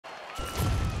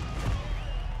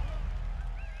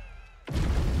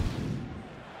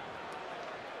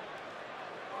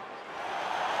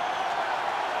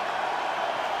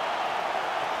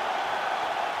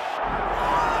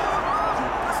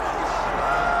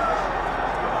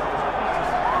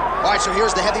All right, so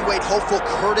here's the heavyweight hopeful,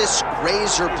 Curtis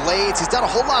Razor Blades. He's done a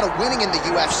whole lot of winning in the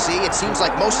UFC. It seems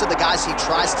like most of the guys he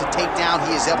tries to take down,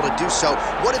 he is able to do so.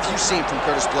 What have you seen from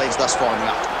Curtis Blades thus far in the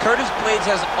octagon? Curtis Blades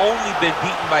has only been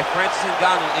beaten by Francis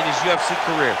Ngannou in his UFC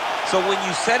career. So when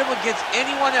you set him against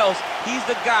anyone else, he's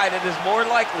the guy that is more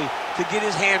likely to get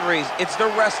his hand raised. It's the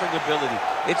wrestling ability,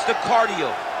 it's the cardio,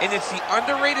 and it's the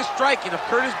underrated striking of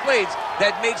Curtis Blades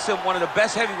that makes him one of the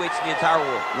best heavyweights in the entire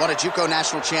world. Won a JUCO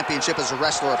national championship as a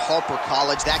wrestler at Harper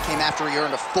College. That came after he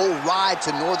earned a full ride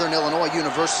to Northern Illinois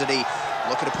University.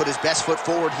 Looking to put his best foot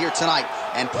forward here tonight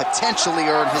and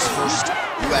potentially earn his first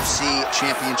UFC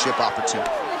championship opportunity.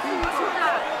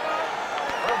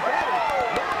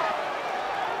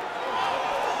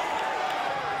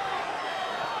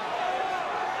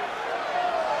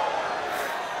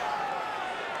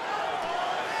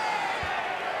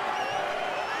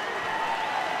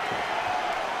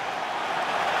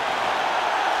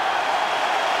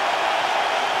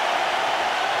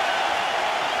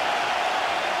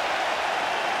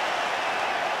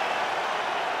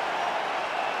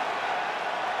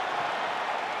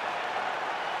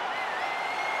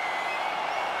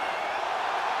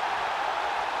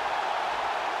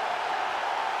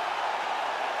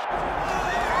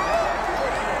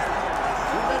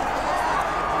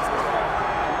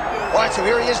 All right, so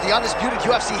here he is, the undisputed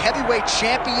UFC heavyweight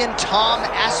champion, Tom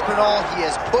Aspinall. He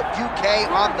has put UK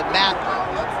on the map,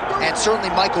 and certainly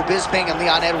Michael Bisping and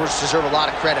Leon Edwards deserve a lot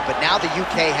of credit, but now the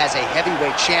UK has a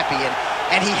heavyweight champion,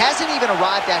 and he hasn't even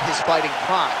arrived at his fighting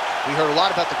prime. We heard a lot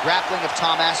about the grappling of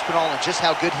Tom Aspinall and just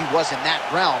how good he was in that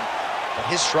realm, but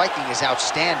his striking is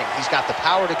outstanding. He's got the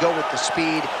power to go with the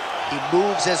speed. He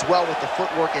moves as well with the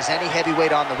footwork as any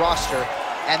heavyweight on the roster.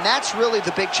 And that's really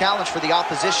the big challenge for the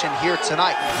opposition here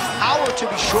tonight. Power to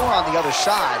be sure on the other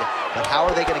side, but how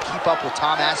are they going to keep up with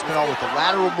Tom Aspinall with the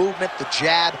lateral movement, the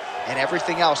jab, and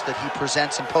everything else that he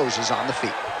presents and poses on the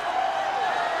feet?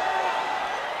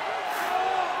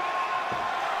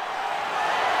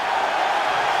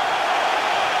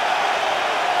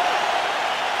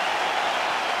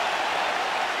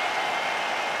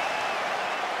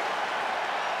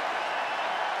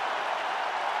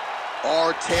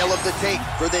 Our tale of the tape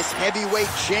for this heavyweight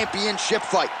championship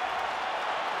fight.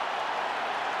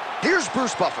 Here's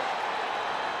Bruce Buffer.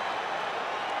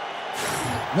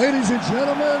 Ladies and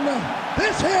gentlemen,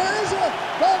 this is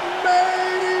the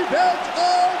main event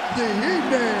of the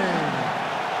evening.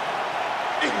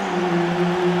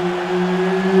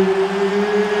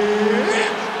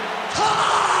 It's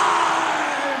time!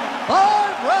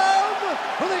 5 rounds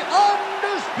for the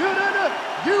undisputed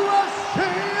UFC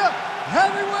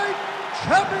heavyweight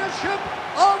championship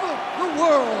of the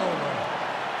world.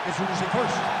 Introducing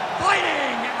first,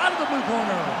 fighting out of the blue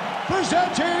corner,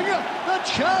 presenting the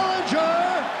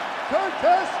challenger,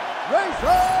 Curtis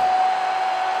Razor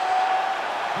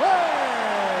Blades.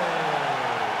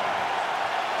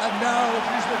 And now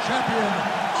he's the champion,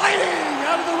 fighting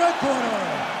out of the red corner.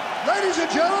 Ladies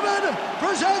and gentlemen,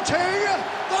 presenting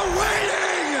the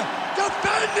reigning,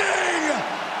 defending,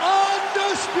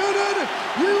 undisputed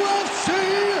UFC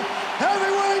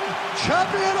heavyweight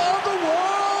champion of the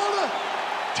world,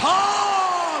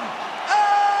 Tom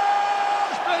Aspinall.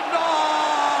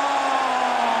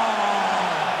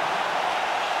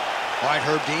 All right,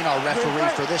 Herb Dean, our referee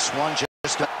for this one.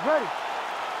 Ready.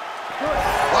 All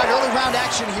right, early round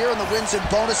action here, and the wins and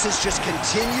bonuses just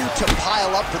continue to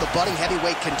pile up for the budding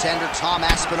heavyweight contender, Tom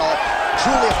Aspinall.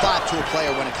 Truly a five-tool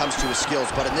player when it comes to his skills,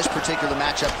 but in this particular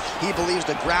matchup, he believes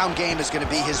the ground game is going to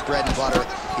be his bread and butter.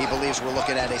 He believes we're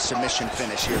looking at a submission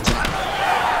finish here tonight.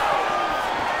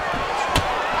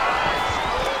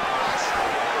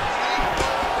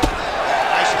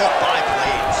 Nice hook by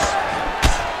Blades.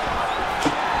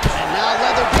 And now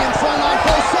Leather being thrown on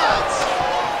both sides.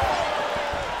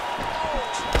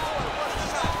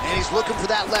 And he's looking for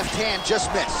that left hand, just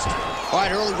missed. All right,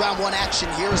 early round one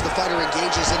action here as the fighter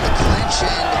engages in the clinch,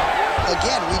 and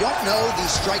again, we don't know the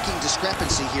striking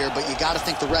discrepancy here, but you got to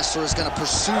think the wrestler is going to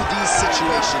pursue these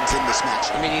situations in this match.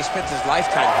 I mean, he spent his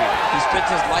lifetime here. He spent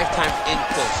his lifetime in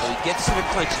close, so he gets to the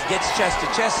clinch, he gets chest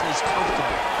to chest, and he's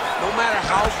comfortable. No matter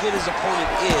how good his opponent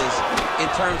is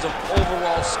in terms of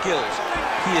overall skills,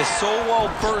 he is so well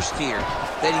versed here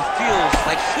that he feels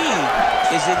like he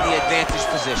is in the advantage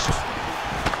position.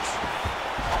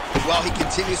 Well, he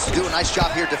continues to do a nice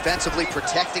job here defensively,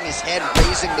 protecting his head,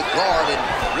 raising the guard, and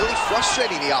really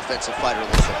frustrating the offensive fighter.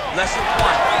 Lesson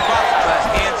one,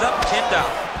 hands up, chin down.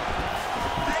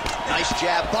 Nice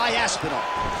jab by Aspinall.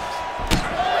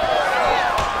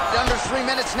 Under 3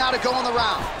 minutes now to go in the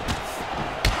round.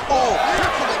 Oh,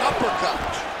 crippling uppercut.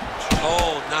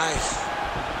 Oh, nice.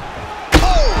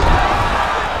 Oh!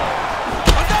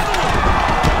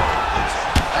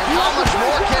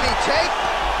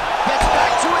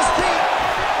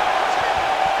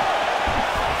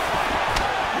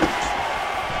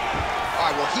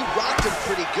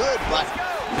 pretty good, but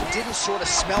didn't sort of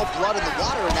smell blood in the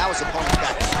water, and now his opponent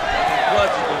got it.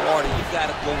 Blood's in the water. You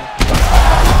gotta go.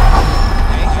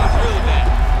 Hey, it's really bad.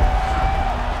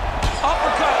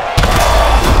 Uppercut.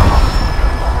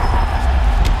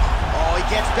 Oh, he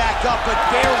gets back up, but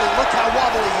barely. Look how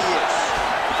wobbly he is.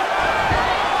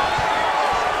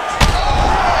 Oh!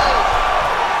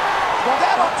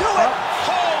 That'll do it.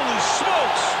 Holy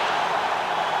smokes.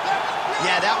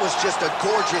 Yeah, that was just a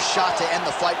gorgeous shot to end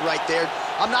the fight right there.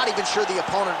 I'm not even sure the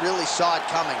opponent really saw it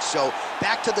coming. So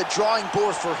back to the drawing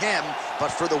board for him, but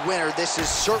for the winner, this is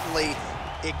certainly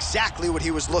exactly what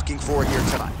he was looking for here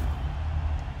tonight.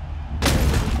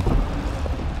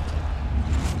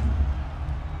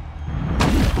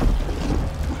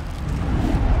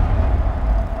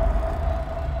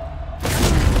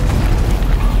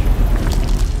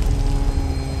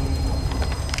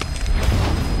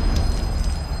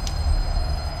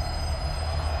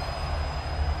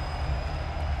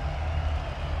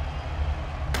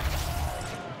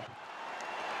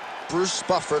 Bruce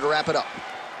Buffer to wrap it up.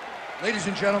 Ladies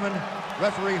and gentlemen,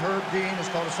 referee Herb Dean has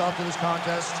called a stop to this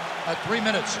contest at 3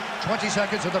 minutes, 20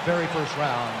 seconds of the very first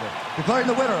round. Declaring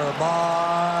the winner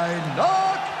by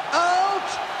knockout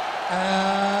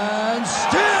and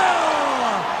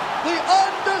still the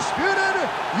undisputed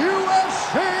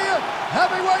UFC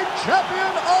heavyweight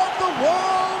champion of the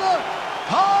world,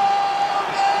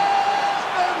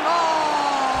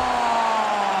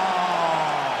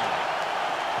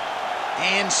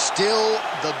 And still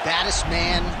the baddest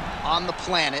man on the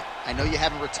planet. I know you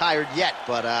haven't retired yet,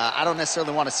 but I don't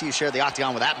necessarily want to see you share the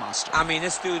octagon with that monster. I mean,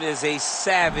 this dude is a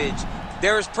savage.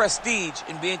 There is prestige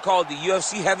in being called the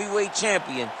UFC heavyweight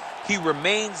champion. He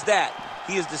remains that.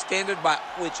 He is the standard by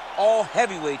which all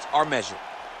heavyweights are measured.